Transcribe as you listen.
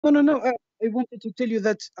No. I wanted to tell you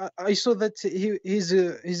that I saw that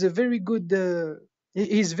he's a very good.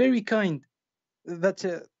 He's very kind. That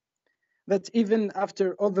that even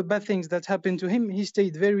after all the bad things that happened to him, he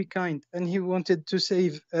stayed very kind, and he wanted to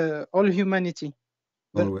save all humanity.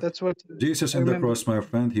 Always. That's what Jesus I in the remember. cross, my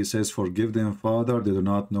friend, he says, "Forgive them, Father, they do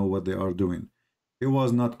not know what they are doing." He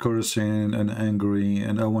was not cursing and angry,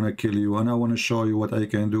 and I want to kill you, and I want to show you what I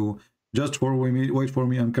can do. Just for me, wait for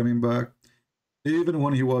me, I'm coming back. Even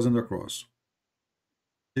when he was on the cross,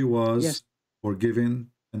 he Yes. was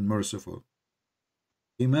forgiving and merciful.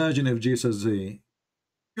 Imagine if Jesus say,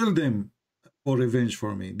 kill them for revenge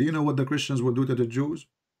for me. Do you know what the Christians would do to the Jews?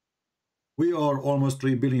 We are almost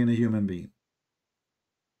 3 billion human beings.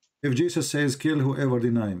 If Jesus says, kill whoever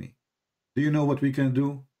deny me, do you know what we can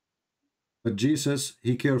do? But Jesus,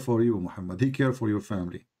 he cared for you, Muhammad. He cared for your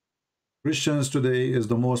family. Christians today is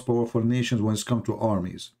the most powerful nation when it comes to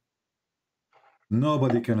armies.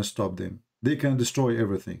 Nobody can stop them. They can destroy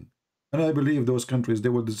everything. And I believe those countries, they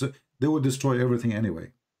will destroy everything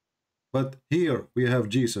anyway. But here we have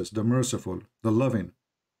Jesus, the merciful, the loving.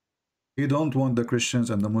 He don't want the Christians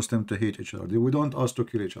and the Muslims to hate each other. We don't ask to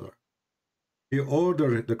kill each other. He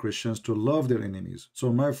ordered the Christians to love their enemies.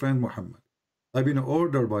 So my friend Muhammad, I've been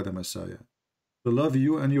ordered by the Messiah to love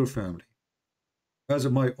you and your family as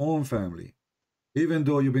my own family, even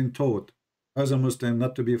though you've been taught as a Muslim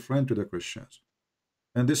not to be a friend to the Christians.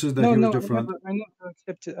 And this is the No, huge no. difference. I never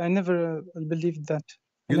accepted. I never believed that.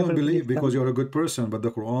 I You don't never believe believed that. because you're a good person, but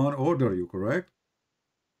the Quran order you, correct?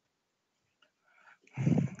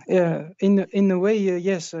 Yeah. In a way,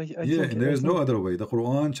 yes. I Yeah, think. and there I is no think. other way. The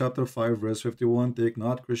Quran, chapter 5, verse 51, take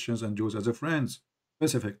not Christians and Jews as a friends,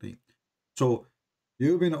 specifically. So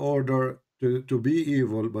you've been ordered to be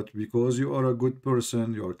evil, but because you are a good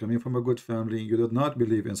person, you are coming from a good family, you do not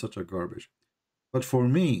believe in such a garbage. But for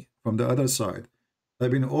me, from the other side,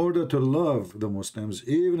 I've been ordered to love the Muslims,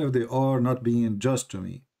 even if they are not being just to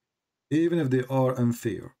me, even if they are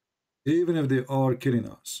unfair, even if they are killing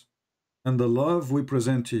us. And the love we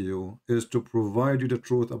present to you is to provide you the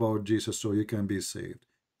truth about Jesus so you can be saved.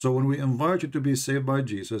 So when we invite you to be saved by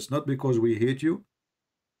Jesus, not because we hate you,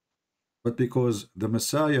 but because the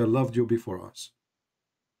Messiah loved you before us.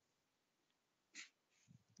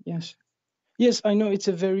 Yes. Yes. I know it's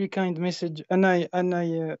a very kind message,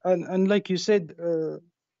 and like you said,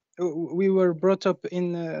 we were brought up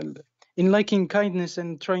in liking kindness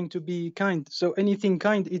and trying to be kind. So anything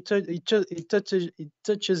kind, it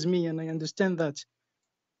touches me, and I understand that.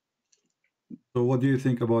 So what do you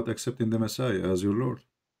think about accepting the Messiah as your Lord?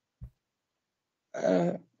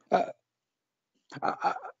 Uh, uh,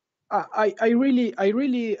 I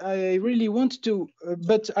really want to,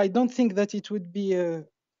 but I don't think that it would be.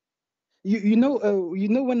 You know,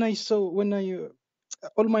 when I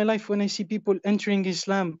all my life when I see people entering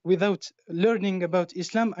Islam without learning about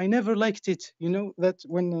Islam, I never liked it. You know that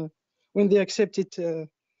when they accept it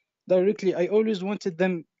directly, I always wanted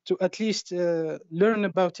them to at least learn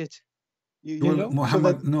about it. You Well, know, so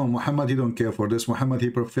that Muhammad, no, Muhammad, he don't care for this. Muhammad, he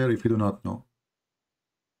prefer if you do not know.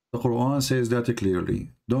 The Quran says that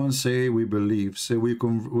clearly. Don't say we believe, say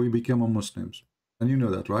we become a Muslims. And you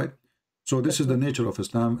know that, right? So this that's is the right. nature of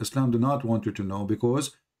Islam. Islam do not want you to know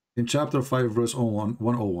because in chapter 5, verse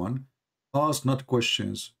 101, ask not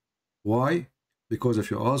questions. Why? Because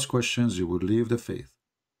if you ask questions, you will leave the faith.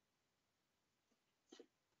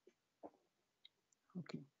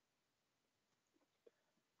 Okay.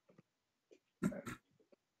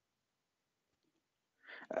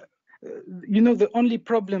 You know, the only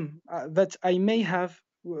problem that I may have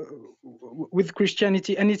with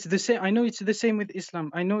Christianity, and it's the same. I know it's the same with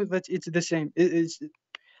Islam. I know that it's the same.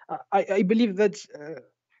 I believe that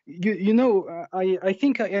you know I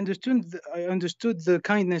think I understood the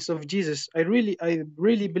kindness of Jesus. I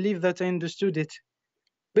really believe that I understood it.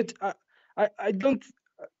 But I don't.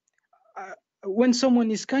 Uh, when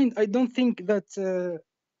someone is kind, I don't think that.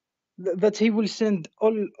 That he will send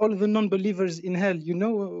all the non-believers in hell. You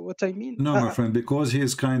know what I mean? No, my friend, because he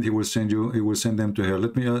is kind, he will send them to hell.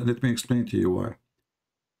 Let me explain to you why.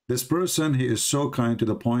 This person, he is so kind to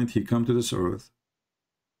the point he come to this earth,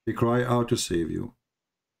 he cry out to save you.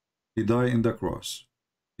 He died in the cross.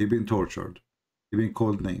 He been tortured. He been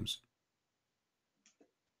called names.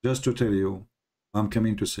 Just to tell you, I'm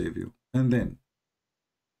coming to save you. And then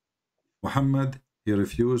Muhammad, he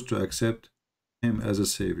refused to accept him as a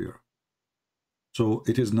savior. So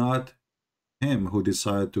it is not him who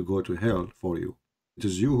decided to go to hell for you. It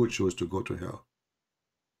is you who chose to go to hell.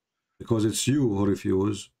 Because it's you who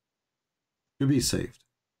refuse to be saved.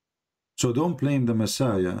 So don't blame the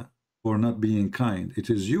Messiah for not being kind. It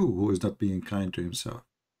is you who is not being kind to himself.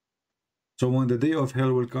 So when the day of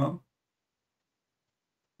hell will come,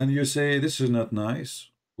 and you say, this is not nice.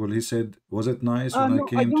 Well, he said, was it nice when I No, I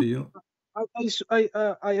came to don't. you?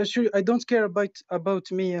 I assure you, I don't care about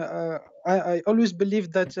me. I always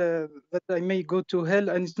believe that that I may go to hell,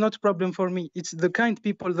 and it's not a problem for me. It's the kind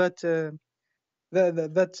people that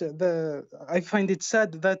I find it sad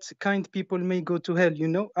that kind people may go to hell. You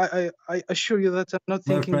know, I assure you that I'm not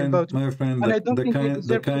thinking about, My friend, and I don't think we the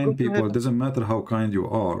deserve to go kind to people, it heaven. doesn't matter how kind you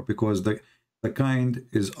are, because the kind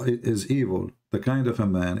is evil. The kind of a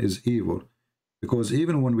man is evil. Because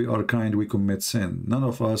even when we are kind, we commit sin. None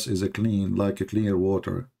of us is a clean, like a clear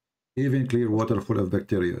water, even clear water full of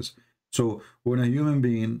bacteria. So when a human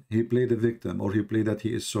being, he play the victim, or he play that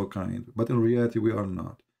he is so kind, but in reality, we are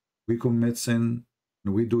not. We commit sin,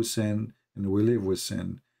 and we do sin, and we live with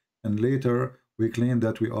sin. And later, we claim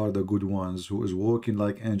that we are the good ones who is walking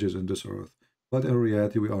like angels in this earth. But in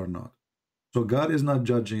reality, we are not. So God is not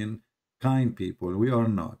judging kind people. We are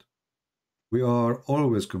not. We are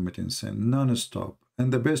always committing sin, non-stop.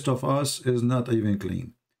 And the best of us is not even clean.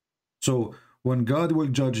 So when God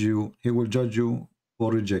will judge you, he will judge you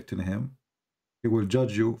for rejecting him. He will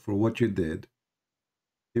judge you for what you did.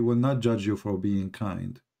 He will not judge you for being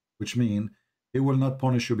kind, which means he will not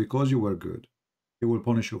punish you because you were good. He will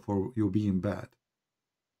punish you for you being bad.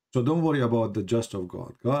 So don't worry about the just of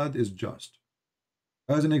God. God is just.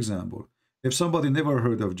 As an example, if somebody never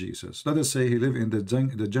heard of Jesus, let us say he lived in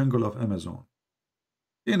the jungle of Amazon.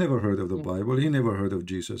 He never heard of the Yeah. Bible. He never heard of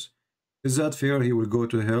Jesus. Is that fair? He will go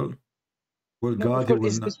to hell? Well, No, of God, he course, will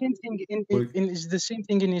it's the not. same thing Well, it's the same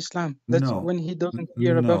thing in Islam. That no, when he doesn't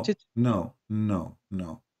hear about no, it, no, no, no,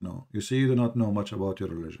 no. You see, you do not know much about your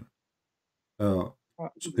religion. Uh, uh,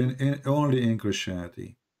 only in Christianity.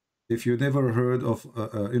 If you never heard of,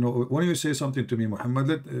 when you say something to me, Muhammad,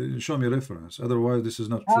 show me a reference. Otherwise, this is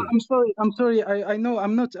not true. I'm sorry. I know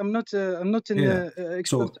I'm not an Yeah. expert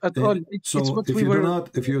So, at all. It's so what we were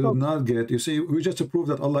if you did taught. not get, you see, we just prove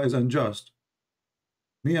that Allah is unjust.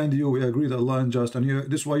 Me and you, we agree that Allah is just, and you,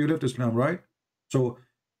 this is why you left Islam, right? So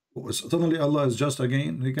suddenly Allah is just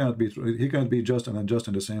again. He can't be just and unjust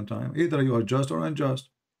at the same time. Either you are just or unjust.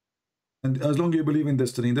 And as long as you believe in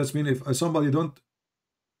destiny, that's mean if somebody don't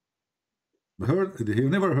heard, he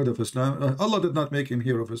never heard of Islam. Allah did not make him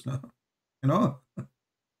hear of Islam. You know, Okay.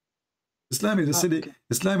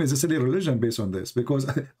 Islam is a silly religion based on this, because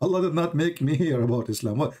Allah did not make me hear about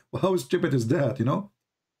Islam. How stupid is that? You know.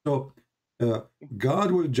 So God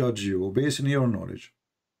will judge you based on your knowledge.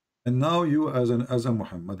 And now you, as a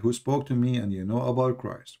Muhammad who spoke to me, and you know about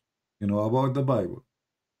Christ, you know about the Bible.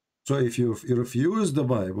 So if you refuse the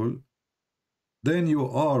Bible, then you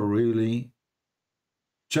are really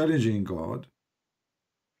challenging God,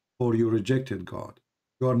 or you rejected God.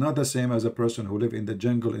 You are not the same as a person who live in the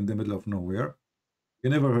jungle in the middle of nowhere. You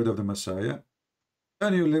never heard of the Messiah,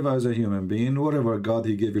 and you live as a human being, whatever God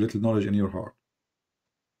he gave you little knowledge in your heart.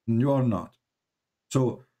 You are not.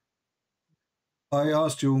 So I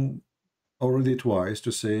asked you already twice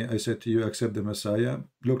to say, I said to you, accept the Messiah.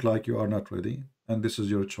 Look like you are not ready, and this is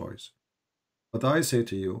your choice. But I say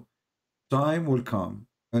to you, time will come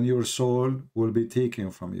and your soul will be taken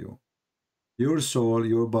from you. Your soul,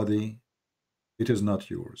 your body, it is not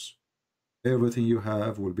yours. Everything you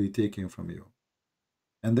have will be taken from you.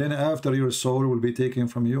 And then after your soul will be taken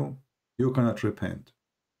from you, you cannot repent,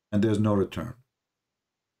 and there's no return.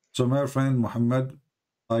 So my friend Muhammad,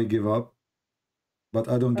 I give up, but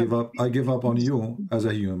I don't give up. I give up on you as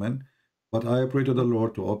a human, but I pray to the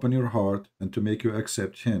Lord to open your heart and to make you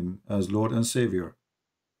accept him as Lord and Savior.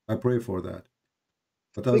 I pray for that.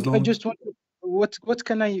 But as I long, just want what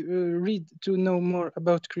can I read to know more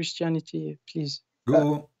about Christianity, please?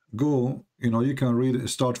 go, you can read,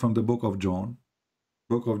 start from the book of John,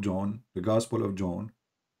 the Gospel of John,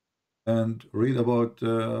 and read about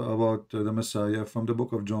the Messiah from the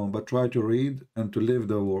book of John, but try to read and to live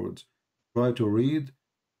the words. Try to read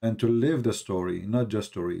and to live the story, not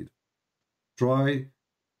just to read. Try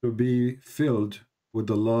to be filled with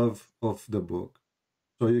the love of the book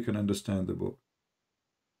so you can understand the book.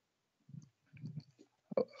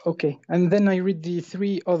 Okay, and then I read the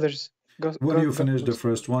three others. When you finish the Gospels.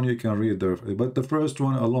 first one, you can read but the first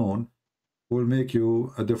one alone will make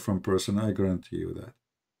you a different person. I guarantee you that.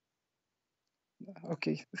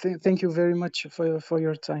 Okay, thank you very much for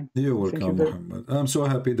your time. You're Thank you welcome, very. Muhammad. I'm so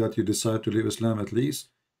happy that you decide to leave Islam at least,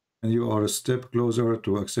 and you are a step closer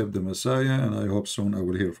to accept the Messiah, and I hope soon I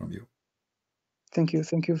will hear from you. Thank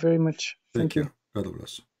you very much. Take Thank you. care. God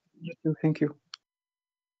bless. You too. Thank you.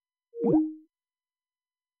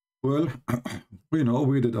 Well,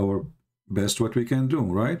 we did our best what we can do,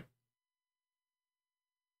 right?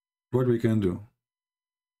 What we can do.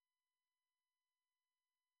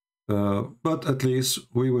 But at least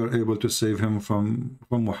we were able to save him from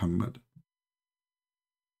Muhammad.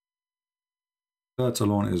 That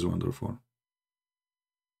alone is wonderful.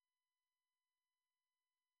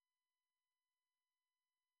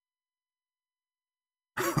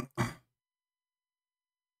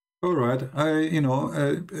 All right,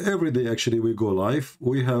 every day actually we go live.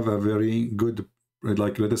 We have a very good,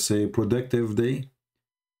 like, let us say, productive day.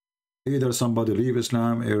 Either somebody leave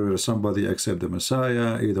Islam, either somebody accept the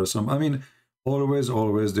Messiah, either I mean,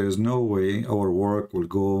 always, there's no way our work will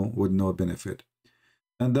go with no benefit.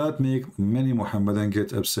 And that make many Muhammadan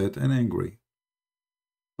get upset and angry.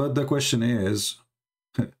 But the question is,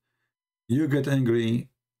 you get angry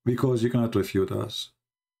because you cannot refute us.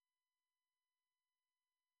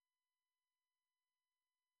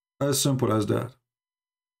 As simple as that.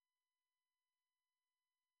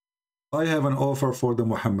 I have an offer for the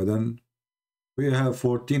Muhammadan. We have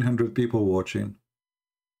 1,400 people watching.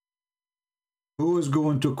 Who is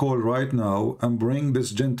going to call right now and bring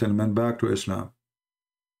this gentleman back to Islam?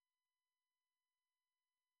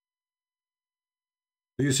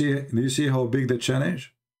 Do you see how big the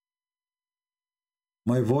challenge?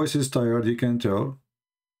 My voice is tired, you can tell.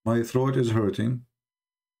 My throat is hurting.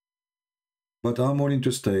 But I'm willing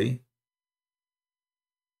to stay.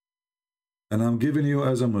 And I'm giving you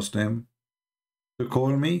as a Muslim to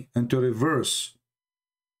call me and to reverse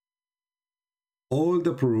all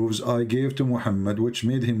the proofs I gave to Muhammad which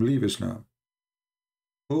made him leave Islam.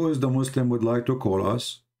 Who is the Muslim would like to call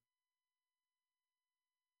us?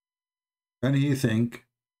 And he think,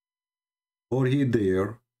 or he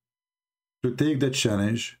dare, to take the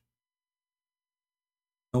challenge,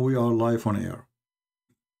 and we are live on air.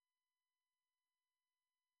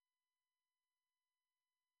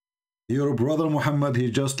 Your brother Muhammad,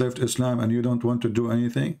 he just left Islam and you don't want to do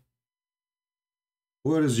anything?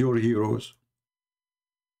 Where is your heroes?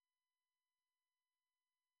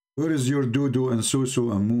 Where is your Dudu and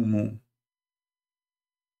Susu and Mumu?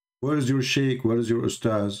 Where is your Sheikh? Where is your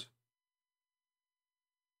Ustaz?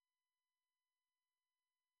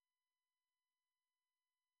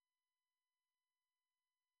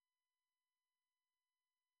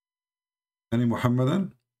 Any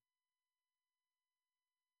Muhammadan?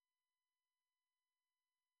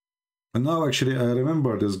 And now actually I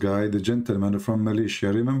remember this guy, the gentleman from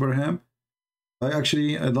Malaysia. Remember him? I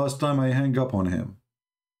actually, last time I hung up on him.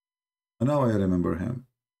 And now I remember him.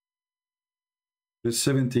 This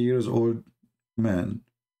 70 years old man.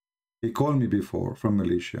 He called me before from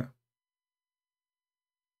Malaysia.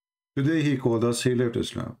 Today he called us, he left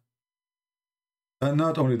Islam. And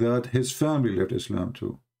not only that, his family left Islam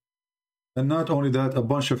too. And not only that, a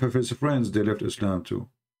bunch of his friends, they left Islam too.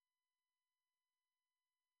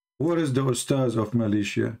 Where is the Ustaz of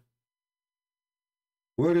Malaysia?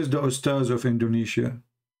 Where is the Ustaz of Indonesia?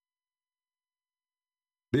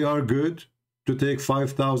 They are good to take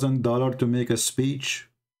 $5,000 to make a speech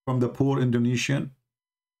from the poor Indonesian.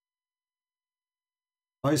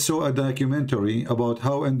 I saw a documentary about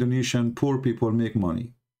how Indonesian poor people make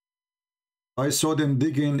money. I saw them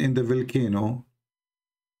digging in the volcano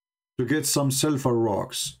to get some sulfur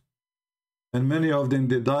rocks. And many of them,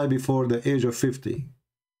 they die before the age of 50.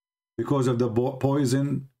 Because of the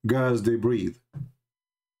poison gas they breathe.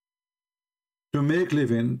 To make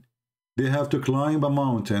living, they have to climb a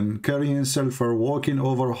mountain, carrying sulfur, walking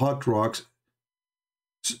over hot rocks,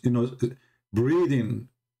 breathing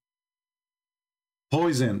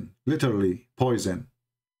poison, literally poison,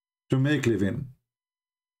 to make living.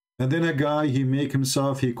 And then a guy, he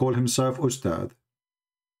call himself Ustad.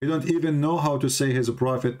 He don't even know how to say his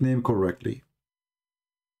prophet name correctly.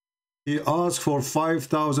 He asked for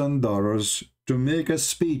 $5,000 to make a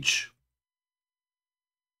speech.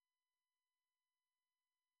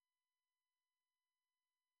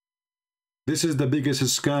 This is the biggest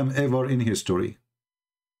scam ever in history.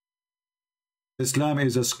 Islam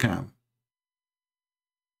is a scam.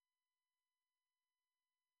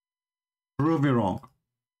 Prove me wrong.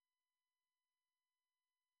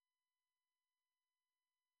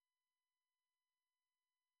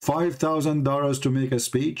 $5,000 to make a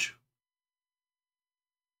speech?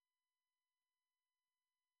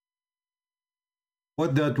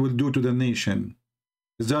 What that will do to the nation?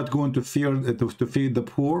 Is that going to feed the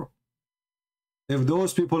poor? If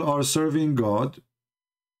those people are serving God,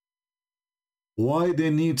 why they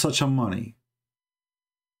need such a money?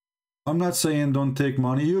 I'm not saying don't take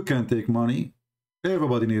money. You can take money.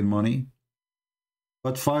 Everybody needs money.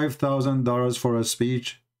 But $5,000 for a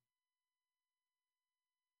speech?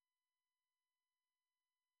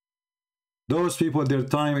 Those people, their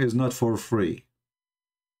time is not for free.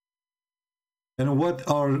 And what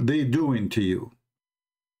are they doing to you?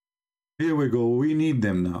 Here we go. We need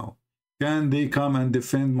them now. Can they come and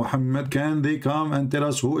defend Muhammad? Can they come and tell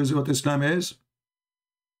us who is what Islam is?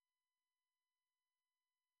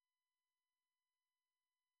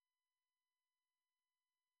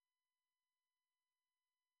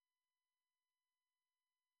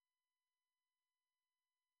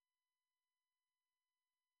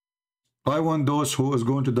 I want those who is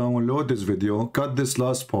going to download this video, cut this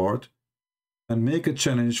last part, and make a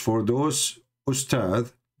challenge for those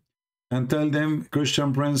ustad, and tell them,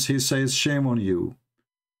 Christian Prince, he says, shame on you.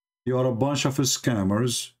 You are a bunch of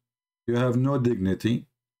scammers. You have no dignity,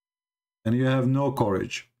 and you have no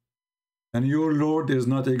courage. And your Lord does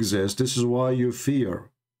not exist. This is why you fear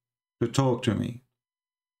to talk to me.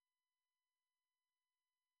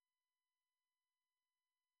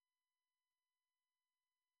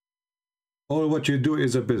 All what you do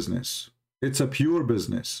is a business. It's a pure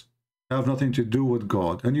business. Have nothing to do with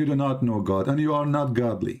God, and you do not know God, and you are not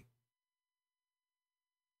godly.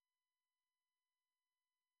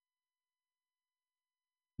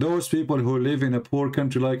 Those people who live in a poor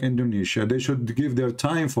country like Indonesia, they should give their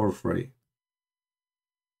time for free.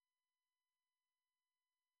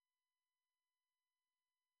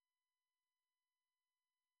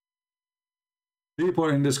 People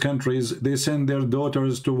in these countries, they send their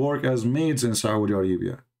daughters to work as maids in Saudi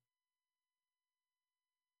Arabia.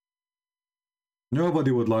 Nobody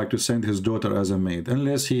would like to send his daughter as a maid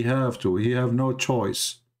unless he have to. He have no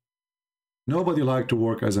choice. Nobody like to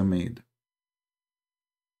work as a maid.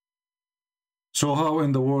 So how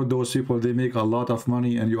in the world those people, they make a lot of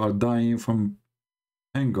money and you are dying from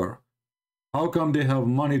hunger? How come they have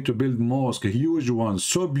money to build mosques, huge ones,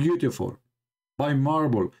 so beautiful, by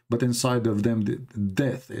marble, but inside of them the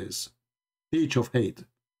death is, teach of hate.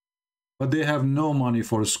 But they have no money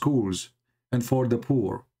for schools and for the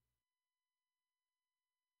poor.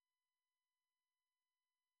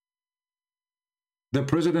 The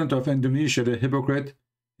president of Indonesia, the hypocrite,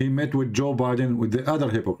 he met with Joe Biden, with the other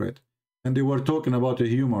hypocrite, and they were talking about a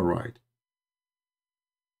human right.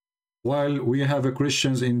 While we have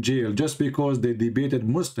Christians in jail, just because they debated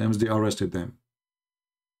Muslims, they arrested them.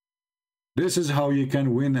 This is how you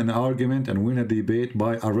can win an argument and win a debate,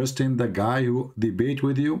 by arresting the guy who debate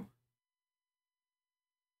with you.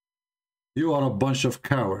 You are a bunch of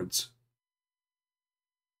cowards.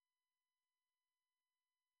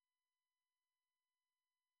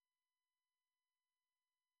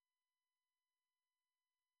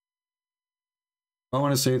 I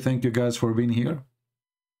want to say thank you guys for being here.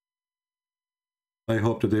 I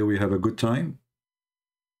hope today we have a good time.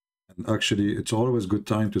 And actually, it's always a good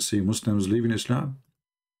time to see Muslims leaving Islam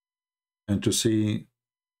and to see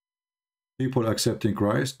people accepting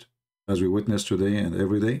Christ, as we witness today and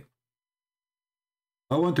every day.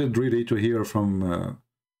 I wanted really to hear from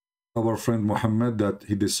our friend Muhammad that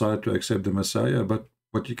he decided to accept the Messiah, but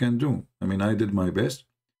what you can do? I mean, I did my best.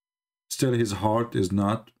 Still, his heart is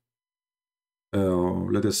not,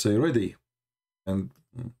 let us say, ready. And,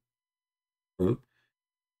 well,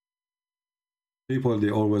 people, they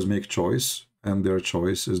always make choice, and their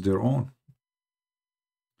choice is their own.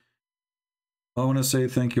 I want to say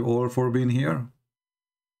thank you all for being here.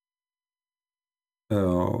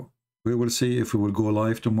 We will see if we will go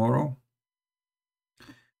live tomorrow.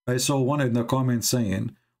 I saw one in the comments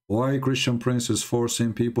saying, why Christian Prince is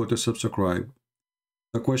forcing people to subscribe?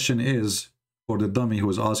 The question is, for the dummy who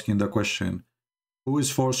is asking the question, who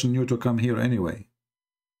is forcing you to come here anyway?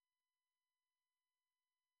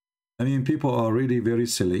 I mean, people are really very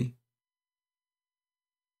silly.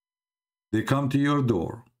 They come to your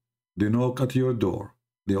door. They knock at your door.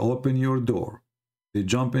 They open your door. They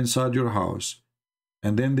jump inside your house.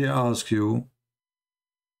 And then they ask you,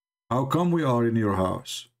 how come we are in your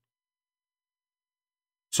house?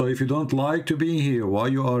 So if you don't like to be here, why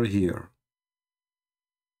you are here?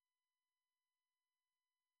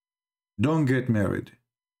 Don't get married.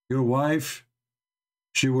 Your wife,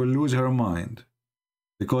 she will lose her mind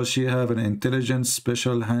because she have an intelligent,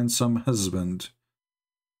 special, handsome husband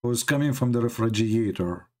who's coming from the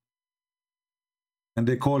refrigerator. And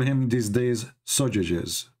they call him these days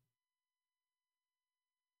sausages.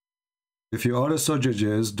 If you are a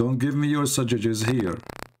sausages, don't give me your sausages here.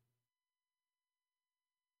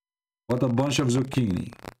 What a bunch of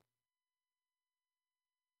zucchini.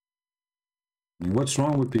 I mean, what's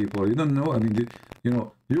wrong with people? You don't know. I mean, you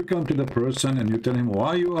know, you come to the person and you tell him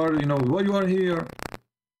why you are, you know, why you are here.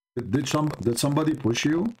 Did somebody push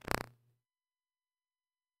you?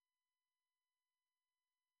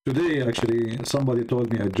 Today, actually, somebody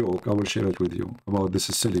told me a joke. I will share it with you about this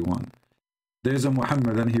silly one. There's a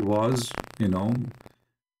Muhammad, and he was, you know,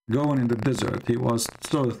 going in the desert. He was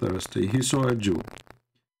so thirsty. He saw a Jew.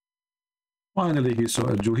 Finally, he saw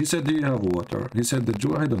a Jew. He said, do you have water? He said, the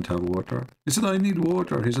Jew, I don't have water. He said, I need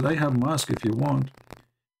water. He said, I have mask if you want.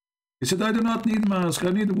 He said, I do not need mask. I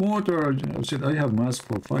need water. I said, I have mask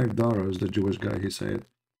for $5, the Jewish guy, he said.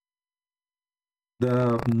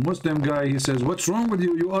 The Muslim guy, he says, what's wrong with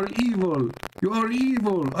you? You are evil. You are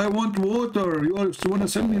evil. I want water. You want to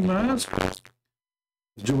sell me mask?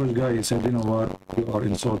 The Jewish guy, he said, you know what? You are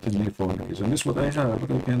insulting me for no reason. This is what I have.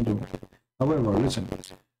 What I can do. However, listen.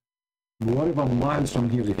 Whatever miles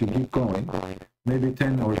from here, if you keep going, maybe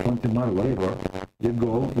 10 or 20 miles, whatever, you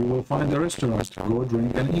go, you will find a restaurant. Go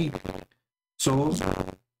drink and eat. So,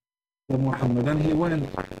 the Muhammadan, he went.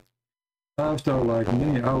 After like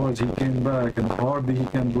many hours, he came back and hardly he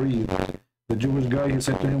can breathe. The Jewish guy, he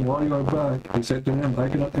said to him, why you are back? He said to him, I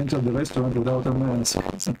cannot enter the restaurant without a mask.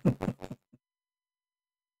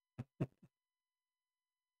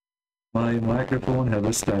 My microphone has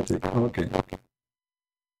a static. Okay.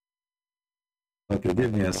 Okay,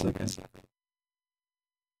 give me a second.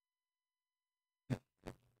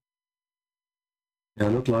 Yeah,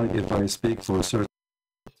 look like if I speak for a certain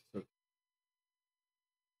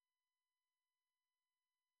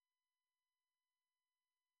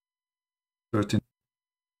 13.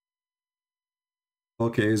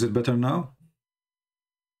 Okay, is it better now?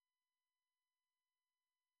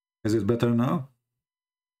 Is it better now?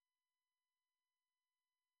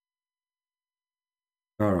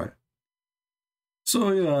 All right.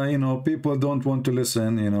 So yeah, you know, people don't want to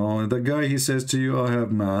listen, you know. The guy, he says to you, I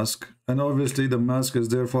have mask. And obviously the mask is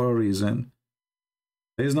there for a reason.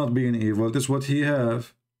 He's not being evil. This is what he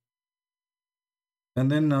have. And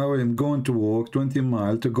then now I'm going to walk 20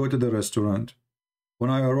 miles to go to the restaurant. When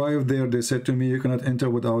I arrived there, they said to me, you cannot enter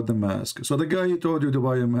without the mask. So the guy, he told you to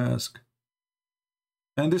buy a mask.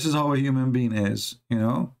 And this is how a human being is, you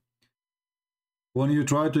know. When you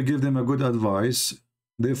try to give them a good advice,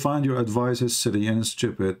 they find your advice is silly and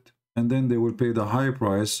stupid. And then they will pay the high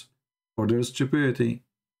price for their stupidity.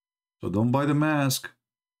 So don't buy the mask.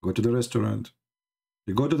 Go to the restaurant.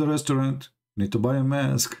 You go to the restaurant, you need to buy a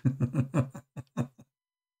mask.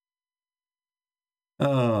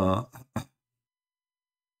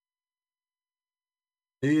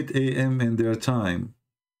 8 a.m. in their time.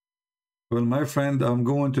 Well, my friend, I'm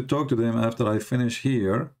going to talk to them after I finish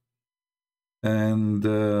here. And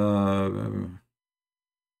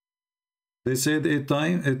they said 8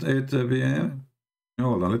 p.m.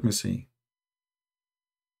 Hold on, let me see.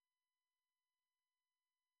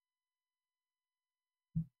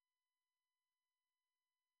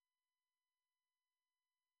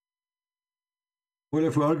 Well,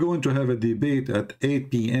 if we are going to have a debate at 8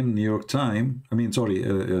 p.m. New York time, I mean, sorry,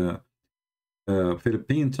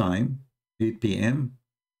 Philippine time, 8 p.m.,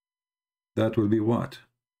 that will be what?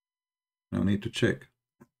 I need to check.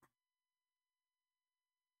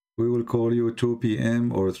 We will call you 2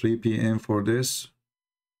 p.m. or 3 p.m. for this.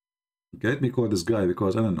 Okay, let me call this guy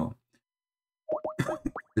because I don't know.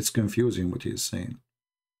 It's confusing what he's saying.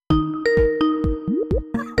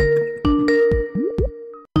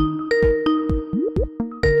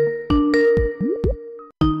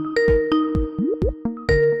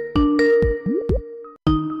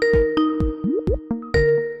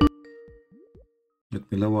 Let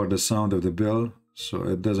me lower the sound of the bell so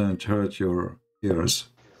it doesn't hurt your ears.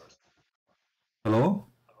 Hello?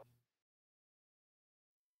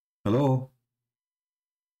 Hello?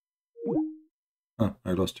 Oh,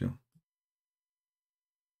 I lost you.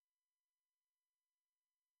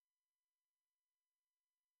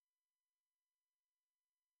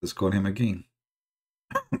 Let's call him again.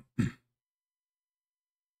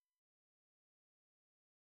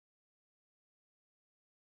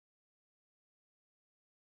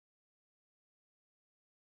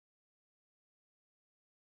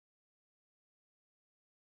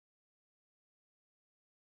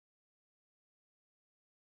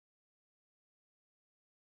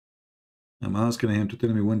 I'm asking him to tell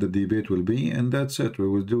me when the debate will be, and that's it. We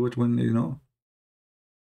will do it when, you know.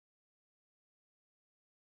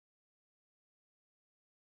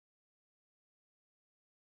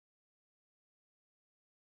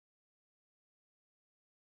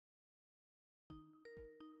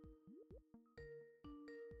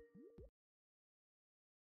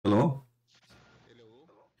 Hello?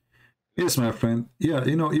 Yes, my friend. Yeah,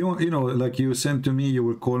 you know, like you sent to me, you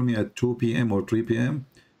will call me at 2 p.m. or 3 p.m.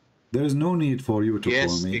 There is no need for you to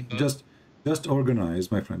call me. Just organize,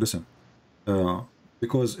 my friend. Listen,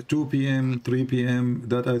 because 2 p.m., 3 p.m.,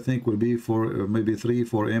 that I think will be for maybe 3,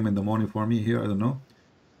 4 a.m. in the morning for me here. I don't know.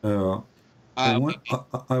 I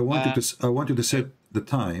want you to set the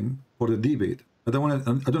time for the debate. I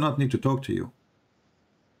do not need to talk to you.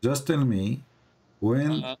 Just tell me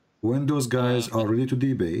when When those guys are But ready to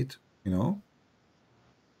debate, you know,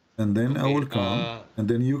 and then I okay. will come, and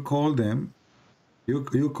then you call them,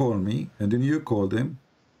 you call me, and then you call them.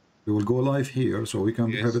 We will go live here, so we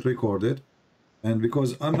can have Yes. it recorded. And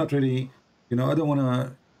because I'm not really, you know, I don't want to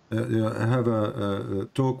have a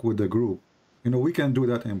talk with the group. You know, we can do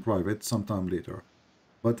that in private sometime later.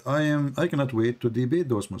 But I cannot wait to debate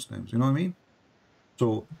those Muslims. You know what I mean?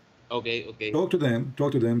 So Okay. Okay. talk to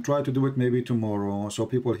them, try to do it maybe tomorrow, so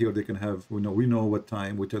people here, they can have, you know, we know what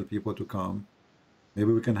time we tell people to come.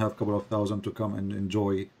 Maybe we can have a couple of thousand to come and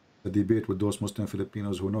enjoy the debate with those Muslim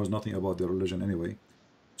Filipinos who knows nothing about their religion anyway.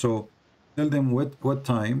 So tell them what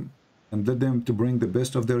time, and let them to bring the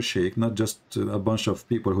best of their sheikh, not just a bunch of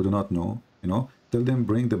people who do not know. You know, tell them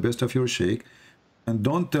bring the best of your sheikh, and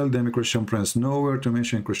don't tell them a Christian prince. Nowhere to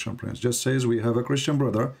mention Christian prince. Just says we have a Christian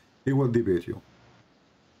brother. He will debate you,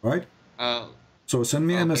 right? Uh, So send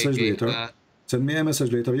me a okay. message Okay. later. Send me a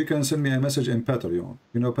message later. You can send me a message in Patreon.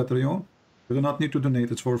 You know Patreon? You do not need to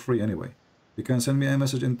donate. It's for free anyway. You can send me a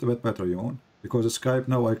message into Patreon, because Skype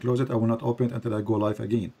now I close it. I will not open it until I go live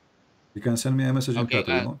again. You can send me a message in Okay.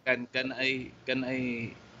 Patreon. Can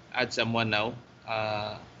I add someone now?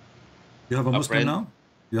 You have a A Muslim friend? now?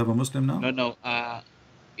 You have a Muslim now? No, no.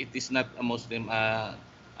 It is not a Muslim.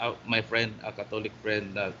 My friend, a Catholic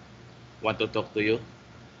friend that want to talk to you.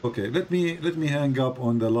 Okay, let me hang up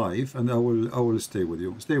on the live, and I will stay with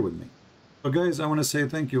you. Stay with me. So guys, I want to say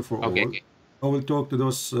thank you for Okay. all. Okay. I will talk to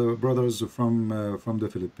those brothers from the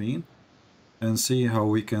Philippines and see how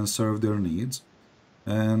we can serve their needs.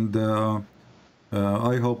 And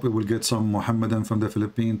I hope we will get some Mohammedan from the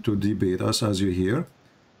Philippines to debate us, as you hear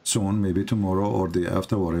soon, maybe tomorrow or the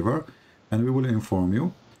after, whatever, and we will inform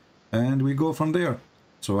you, and we go from there.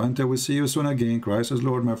 So until we see you soon again, Christ is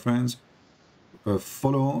Lord, my friends.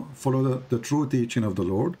 Follow the true teaching of the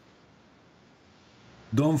Lord.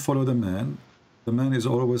 Don't follow the man. The man is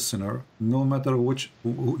always sinner, no matter which,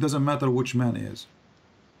 doesn't matter which man is.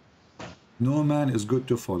 No man is good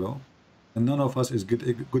to follow, and none of us is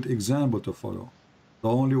good example to follow. The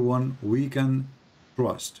only one we can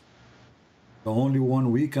trust, the only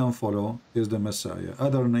one we can follow is the Messiah.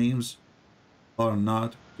 Other names are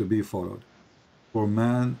not to be followed. For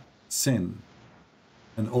man sin,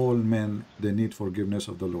 and all men they need forgiveness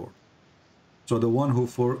of the Lord. So the one who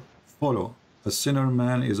follow a sinner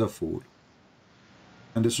man is a fool.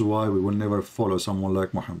 And this is why we will never follow someone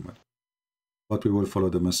like Muhammad, but we will follow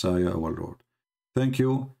the Messiah, our Lord. Thank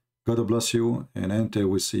you. God bless you. And until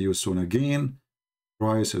we see you soon again,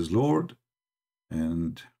 Christ is Lord.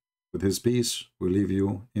 And with his peace, we leave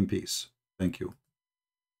you in peace. Thank you.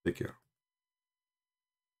 Take care.